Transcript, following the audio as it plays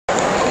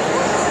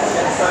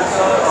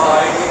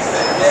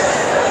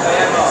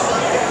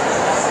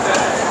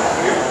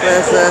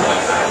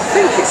I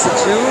think it's a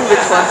jewellery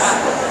class.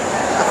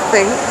 I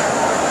think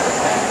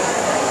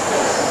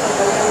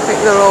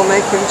they're all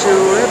making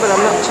jewellery, but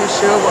I'm not too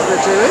sure what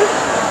they're doing.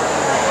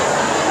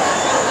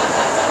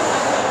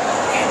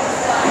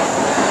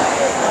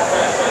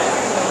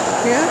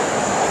 Yeah.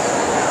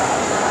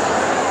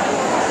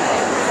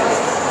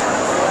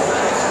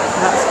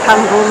 That's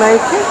candle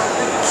making.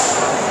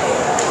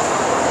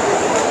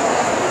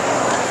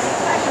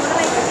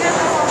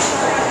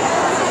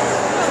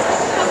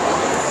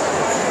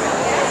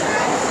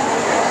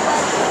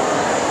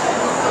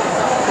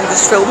 I'm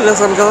just filming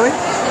as I'm going.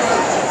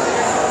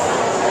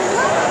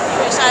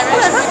 Which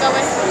direction are we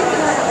going?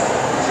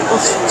 Well,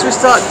 should we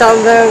start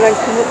down there and then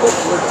come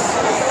upwards?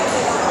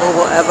 Or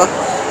whatever.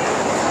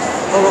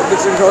 Or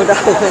upwards and go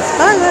downwards.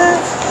 Hi there!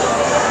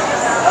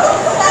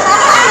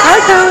 Hi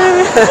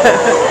Colin!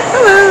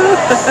 Hello!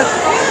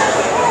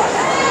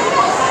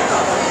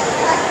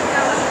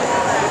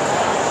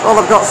 All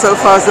I've got so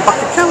far is the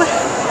back of Kelly.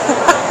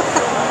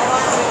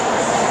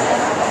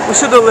 We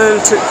should have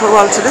learned to go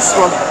on to this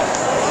one.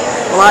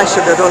 Well, I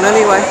should have done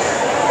anyway.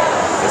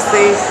 It's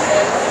the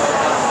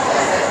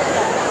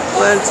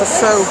learn to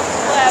sew.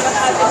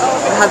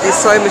 I had these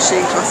sewing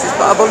machine classes,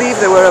 but I believe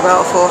they were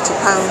about £40,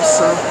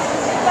 so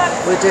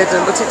we did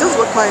them. But it does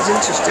look quite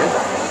interesting,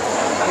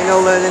 you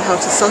know, learning how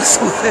to sew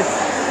something.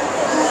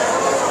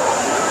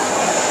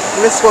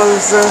 And this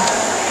one's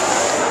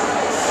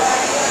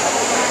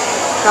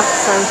craft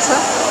centre.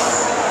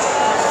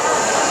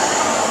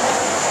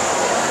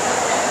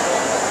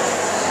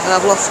 And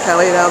I've lost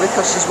Kelly now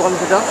because she's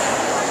wandered off.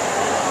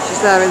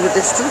 She's there in the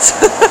distance.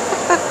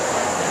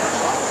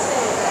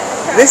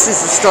 This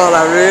is the stall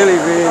I really,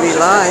 really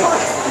like.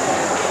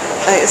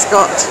 It's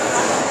got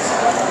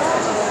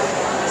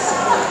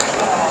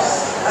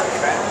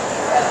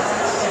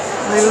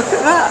look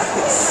at that.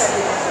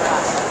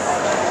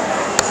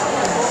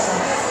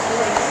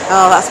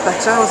 Oh, that's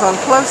better. I was on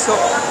close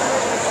up.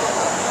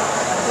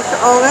 Look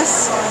at all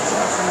this.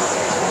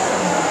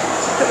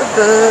 Look at the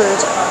bird.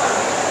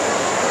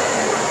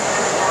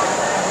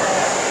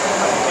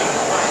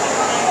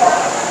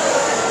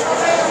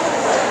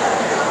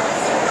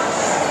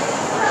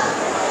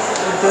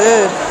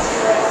 Bird.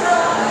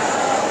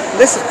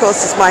 This, of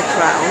course, is my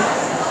crown.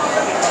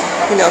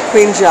 You know,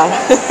 Queen Jan.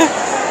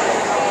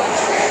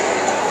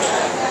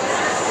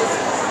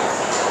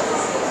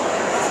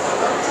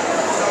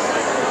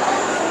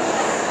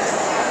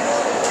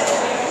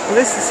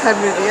 This is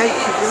Henry VIII.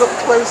 If you look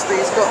closely,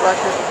 he's got like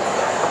a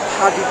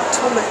padded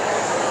tummy.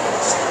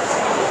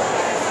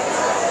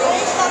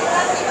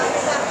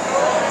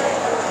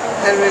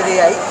 Henry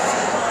VIII.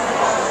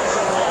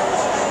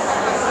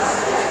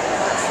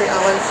 The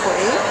Allen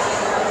Queen.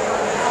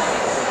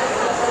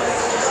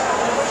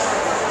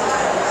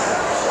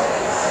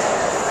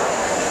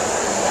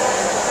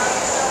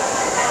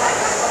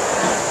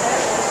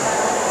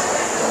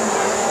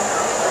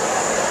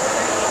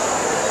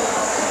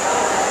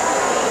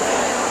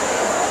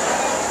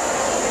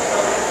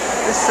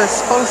 This says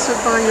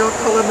sponsored by your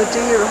colour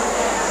Madeira.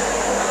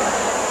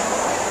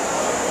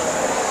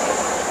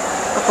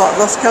 I thought I'd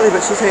lost Kelly,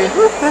 but she's here.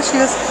 Whoop, there she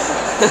is.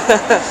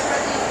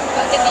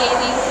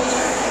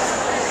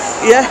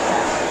 Yeah,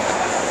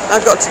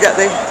 I've got to get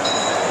the...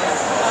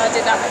 I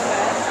did that with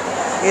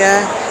her.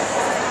 Yeah.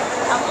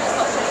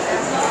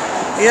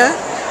 Yeah.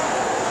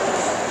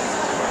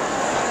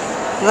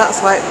 And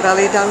that's like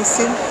belly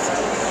dancing,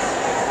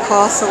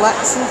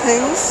 corselets and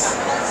things.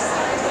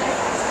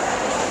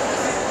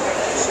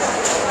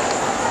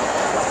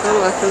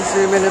 Oh, I can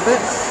zoom in a bit.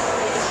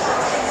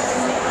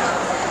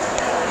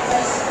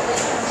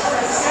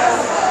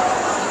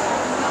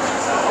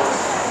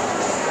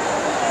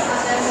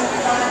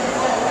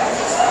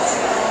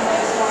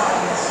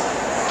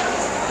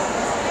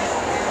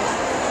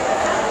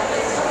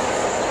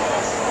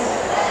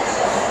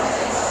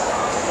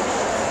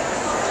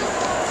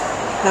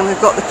 Then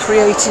we've got the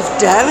Creative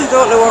Den. I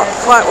don't know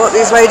quite what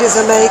these ladies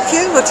are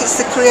making, but it's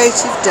the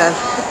Creative Den.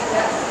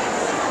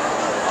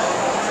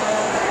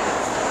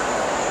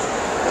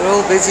 They're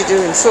all busy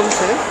doing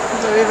something.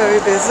 Very, very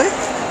busy.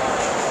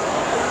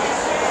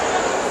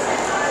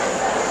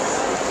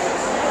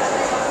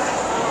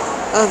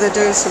 Oh, they're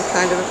doing some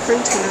kind of a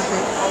printing, I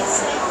think.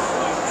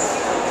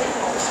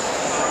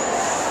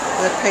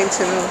 They're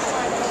painting on.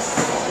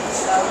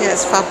 Yeah,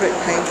 it's fabric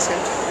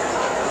painting.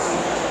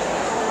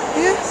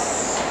 Yes.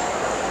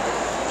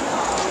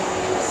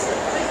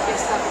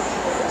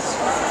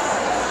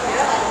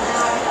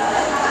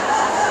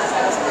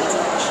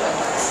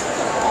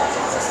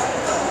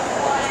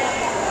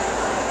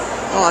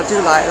 Oh, I do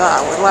like that.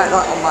 I would like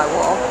that on my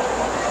wall.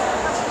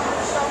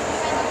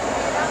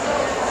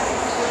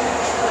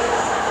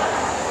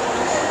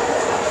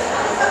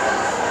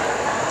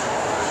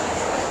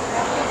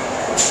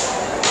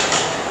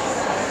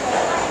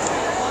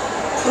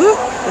 Ooh.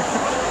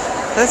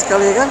 There's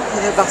Kelly again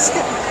in her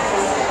basket.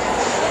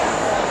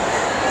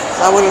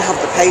 I wouldn't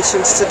have the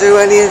patience to do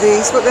any of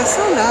these, but they're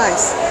so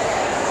nice.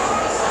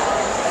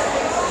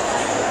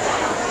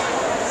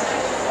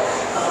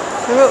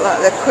 They look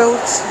like they're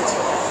quilted.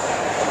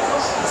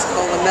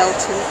 called the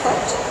melting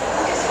pot.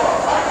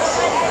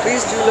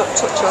 Please do not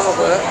touch our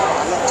work.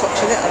 I'm not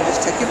touching it, I'm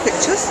just taking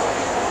pictures.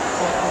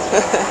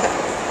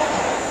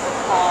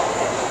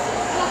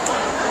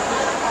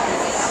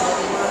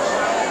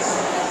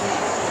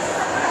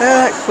 They're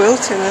like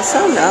quilting, they're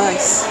so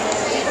nice.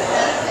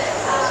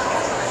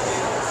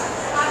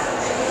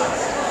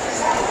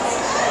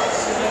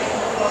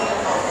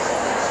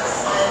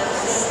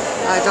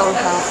 I don't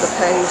have the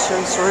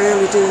patience,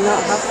 really do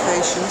not have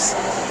patience.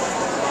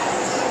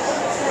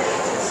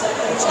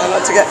 I try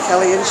not to get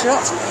Kelly in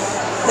shot.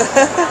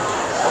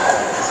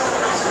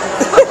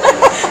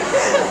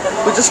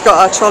 We just got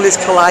our trolleys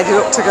colliding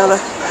up together.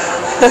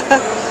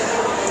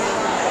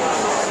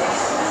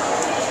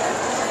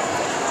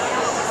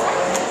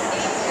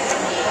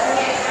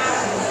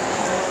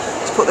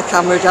 To put the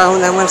camera down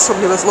then when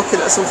somebody was looking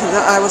at something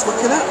that I was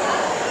looking at.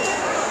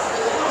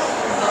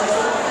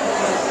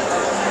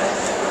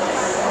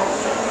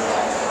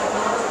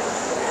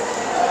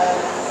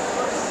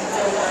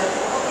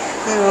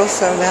 They're all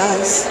so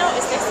nice.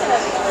 Notice this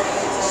earlier.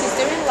 She's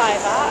doing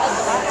live art at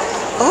the back.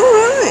 All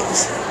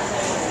right.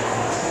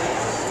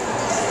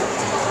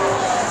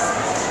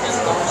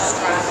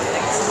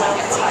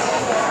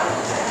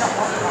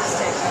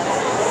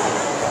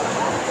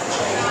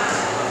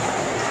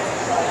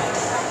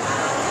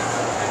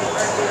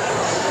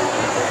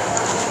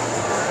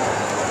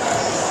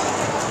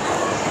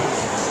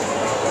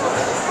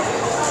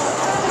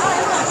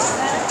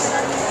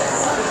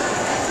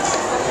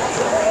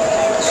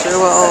 Sure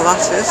what all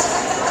that is.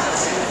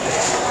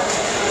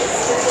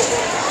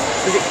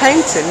 Is it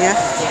painting, yeah?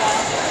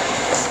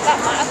 That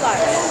might have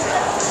like it.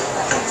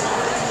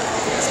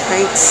 It's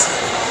paints.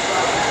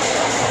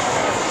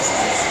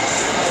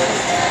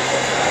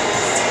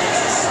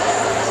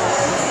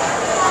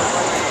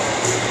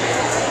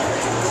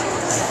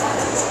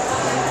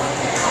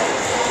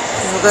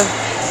 Another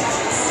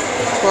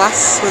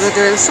class where they're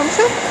doing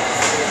something.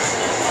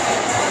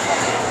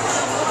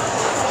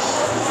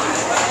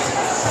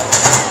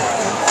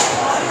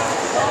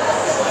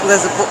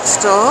 There's a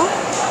bookstore.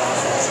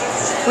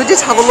 We did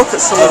have a look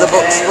at some of the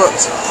books, but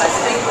I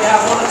think we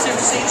have 1 or 2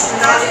 seats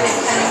remaining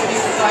if anybody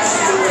would like to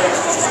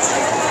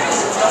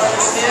start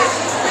upstairs.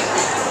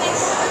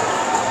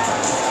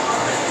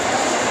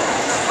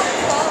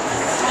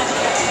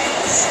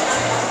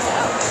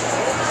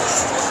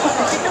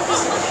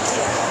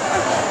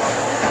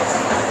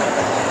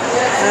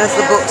 there's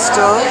the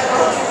bookstore.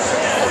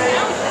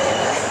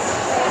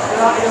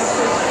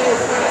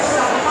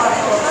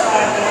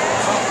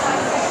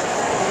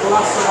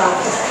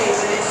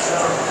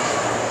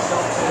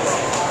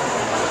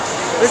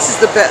 This is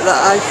the bit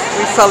that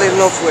we fell in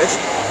love with.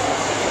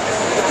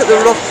 Look at the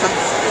rocker.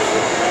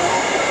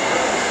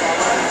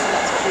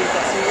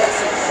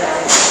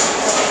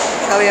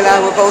 Kelly and I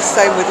were both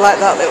saying we'd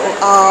like that little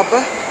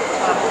arbour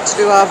to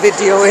do our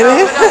video in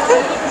it.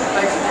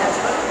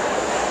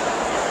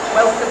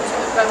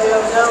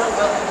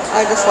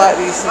 I just like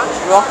these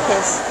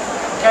rockers.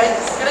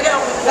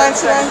 £99,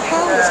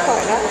 it's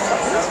quite nice.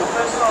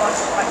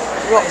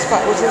 Rocks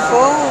backwards and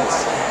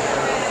forwards.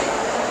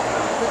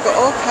 We've got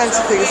all kinds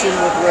of things in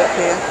woodwork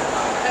here.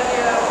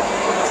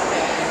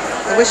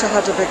 I wish I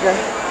had a bigger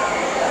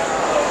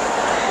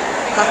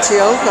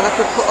patio that I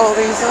could put all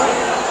these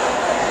on.